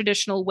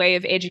non-traditional way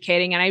of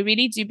educating. And I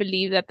really do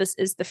believe that this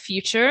is the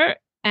future,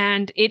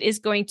 and it is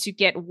going to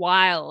get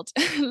wild,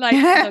 like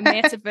the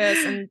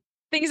metaverse, and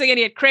things are going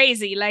to get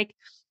crazy. Like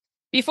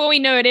before we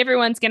know it,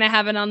 everyone's going to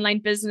have an online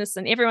business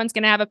and everyone's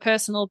going to have a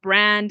personal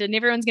brand and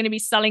everyone's going to be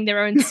selling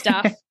their own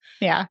stuff.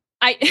 Yeah.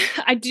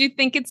 I do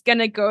think it's going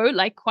to go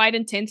like quite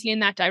intensely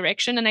in that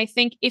direction. And I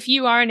think if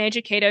you are an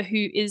educator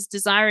who is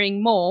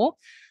desiring more,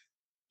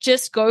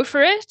 just go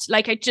for it.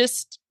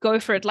 Just go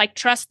for it. Like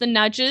trust the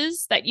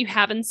nudges that you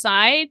have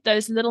inside,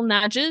 those little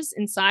nudges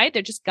inside.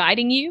 They're just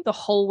guiding you the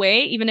whole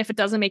way, even if it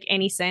doesn't make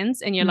any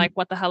sense. And you're like,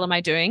 what the hell am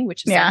I doing?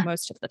 Which is like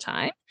most of the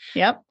time.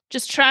 Yep.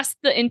 Just trust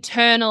the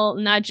internal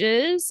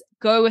nudges,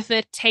 go with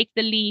it, take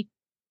the leap.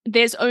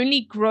 There's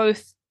only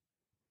growth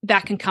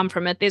that can come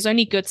from it. There's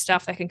only good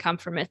stuff that can come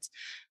from it.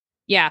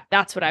 Yeah,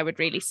 that's what I would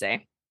really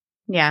say.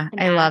 Yeah,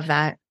 I love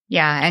that.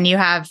 Yeah. And you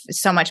have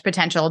so much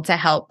potential to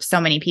help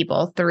so many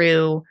people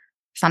through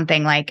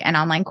something like an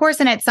online course,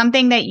 and it's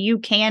something that you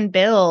can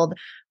build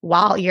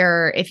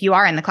if you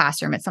are in the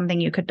classroom. It's something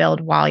you could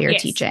build while you're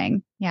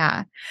teaching.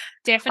 Yeah.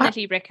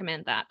 Definitely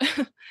recommend that.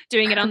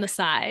 Doing it on the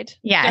side.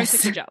 Yes. Don't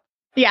quit your job.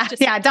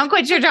 Yeah. Don't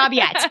quit your job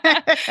yet.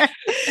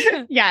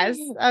 Yes.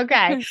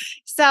 Okay.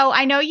 So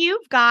I know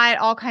you've got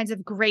all kinds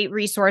of great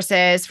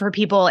resources for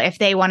people if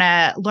they want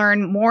to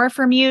learn more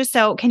from you.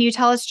 So can you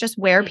tell us just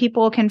where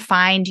people can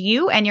find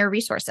you and your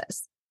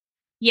resources?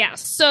 Yeah.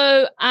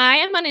 So I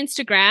am on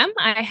Instagram.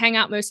 I hang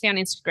out mostly on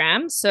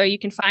Instagram. So you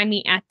can find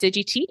me at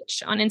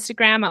DigiTeach on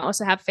Instagram. I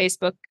also have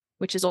Facebook,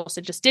 which is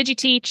also just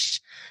DigiTeach.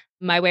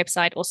 My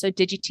website, also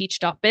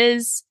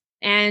digiteach.biz.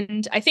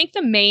 And I think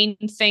the main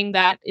thing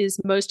that is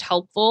most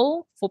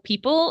helpful for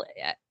people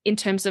in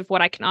terms of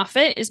what I can offer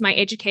is my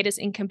Educators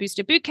Income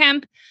Booster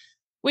Bootcamp,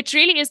 which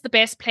really is the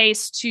best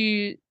place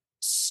to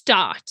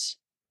start,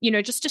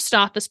 just to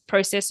start this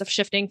process of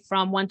shifting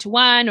from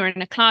one-to-one or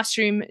in a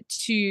classroom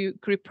to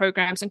group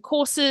programs and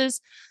courses,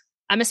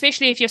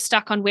 especially if you're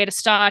stuck on where to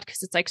start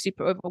because it's like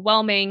super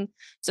overwhelming.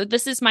 So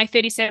this is my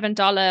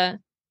 $37.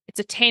 It's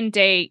a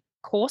 10-day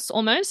course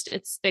almost.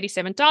 It's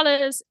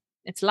 $37.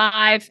 It's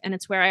live, and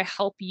it's where I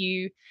help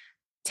you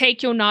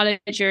take your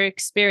knowledge, your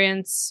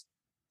experience,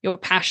 your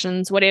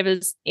passions,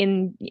 whatever's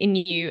in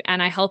you,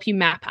 and I help you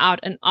map out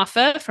an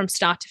offer from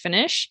start to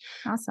finish.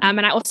 Awesome.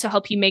 And I also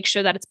help you make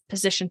sure that it's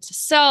positioned to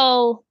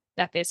sell,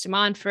 that there's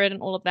demand for it,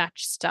 and all of that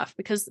stuff.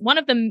 Because one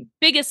of the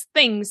biggest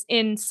things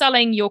in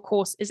selling your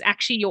course is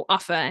actually your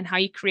offer and how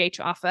you create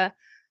your offer,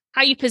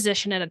 how you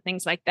position it, and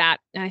things like that.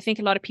 And I think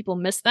a lot of people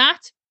miss that.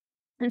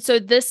 And so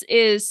this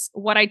is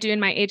what I do in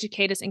my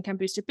Educators Income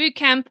Booster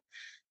Bootcamp.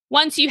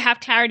 Once you have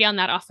clarity on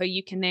that offer,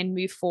 you can then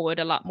move forward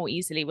a lot more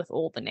easily with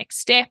all the next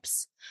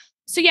steps.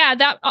 So yeah,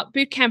 that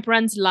bootcamp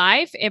runs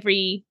live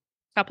every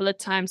couple of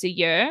times a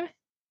year.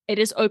 It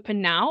is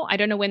open now. I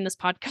don't know when this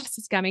podcast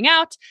is coming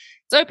out.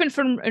 It's open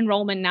for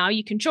enrollment now.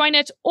 You can join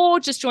it or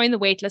just join the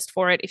waitlist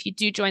for it. If you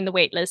do join the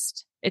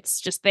waitlist,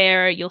 it's just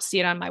there. You'll see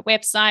it on my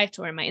website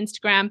or in my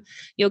Instagram.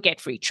 You'll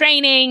get free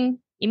training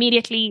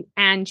immediately,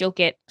 and you'll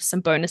get some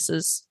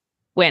bonuses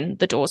when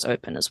the doors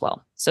open as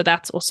well. So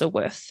that's also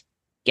worth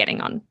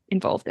getting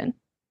involved in.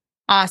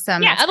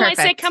 Awesome. Yeah. That's Otherwise,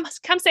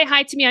 perfect. come say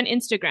hi to me on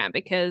Instagram,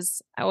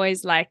 because I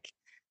always like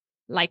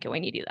it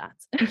when you do that.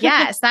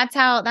 Yes, that's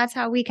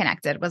how we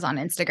connected, was on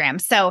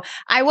Instagram. So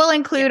I will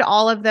include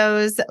all of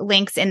those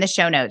links in the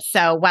show notes.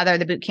 So whether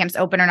the boot camp's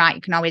open or not,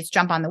 you can always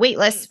jump on the wait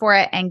list for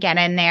it and get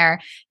in there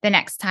the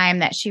next time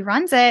that she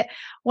runs it.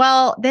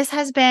 Well, this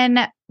has been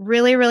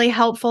really, really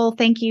helpful.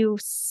 Thank you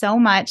so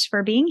much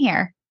for being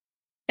here.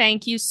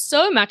 Thank you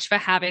so much for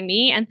having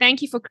me. And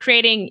thank you for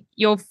creating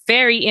your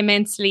very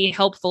immensely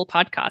helpful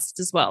podcast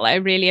as well. I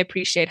really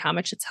appreciate how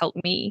much it's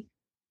helped me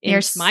in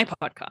my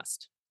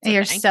podcast. So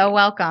you're so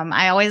welcome.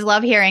 I always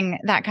love hearing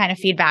that kind of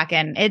feedback.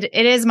 And it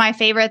is my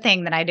favorite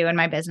thing that I do in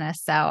my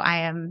business. So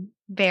I am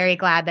very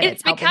glad that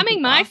it's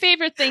becoming my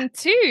favorite thing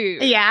too.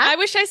 Yeah. I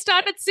wish I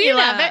started sooner. You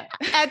love it.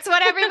 That's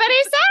what everybody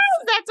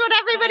says. That's what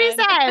everybody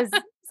says.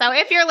 So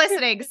if you're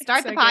listening,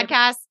 start the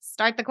podcast,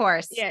 start the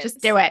course. Yes.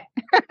 Just do it.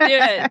 Do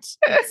it.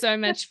 It's so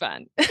much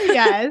fun.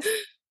 Yes.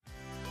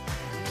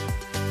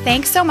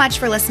 Thanks so much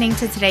for listening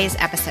to today's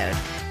episode.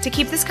 To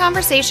keep this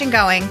conversation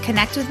going,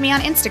 connect with me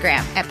on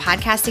Instagram at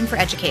Podcasting for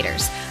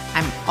Educators.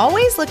 I'm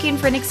always looking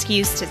for an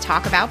excuse to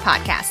talk about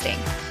podcasting.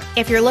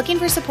 If you're looking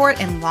for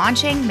support in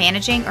launching,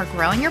 managing, or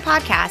growing your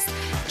podcast,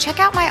 check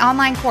out my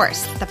online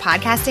course, the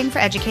Podcasting for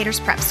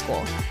Educators Prep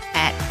School,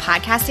 at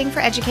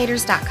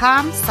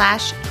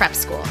podcastingforeducators.com/prep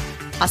school.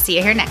 I'll see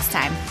you here next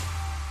time.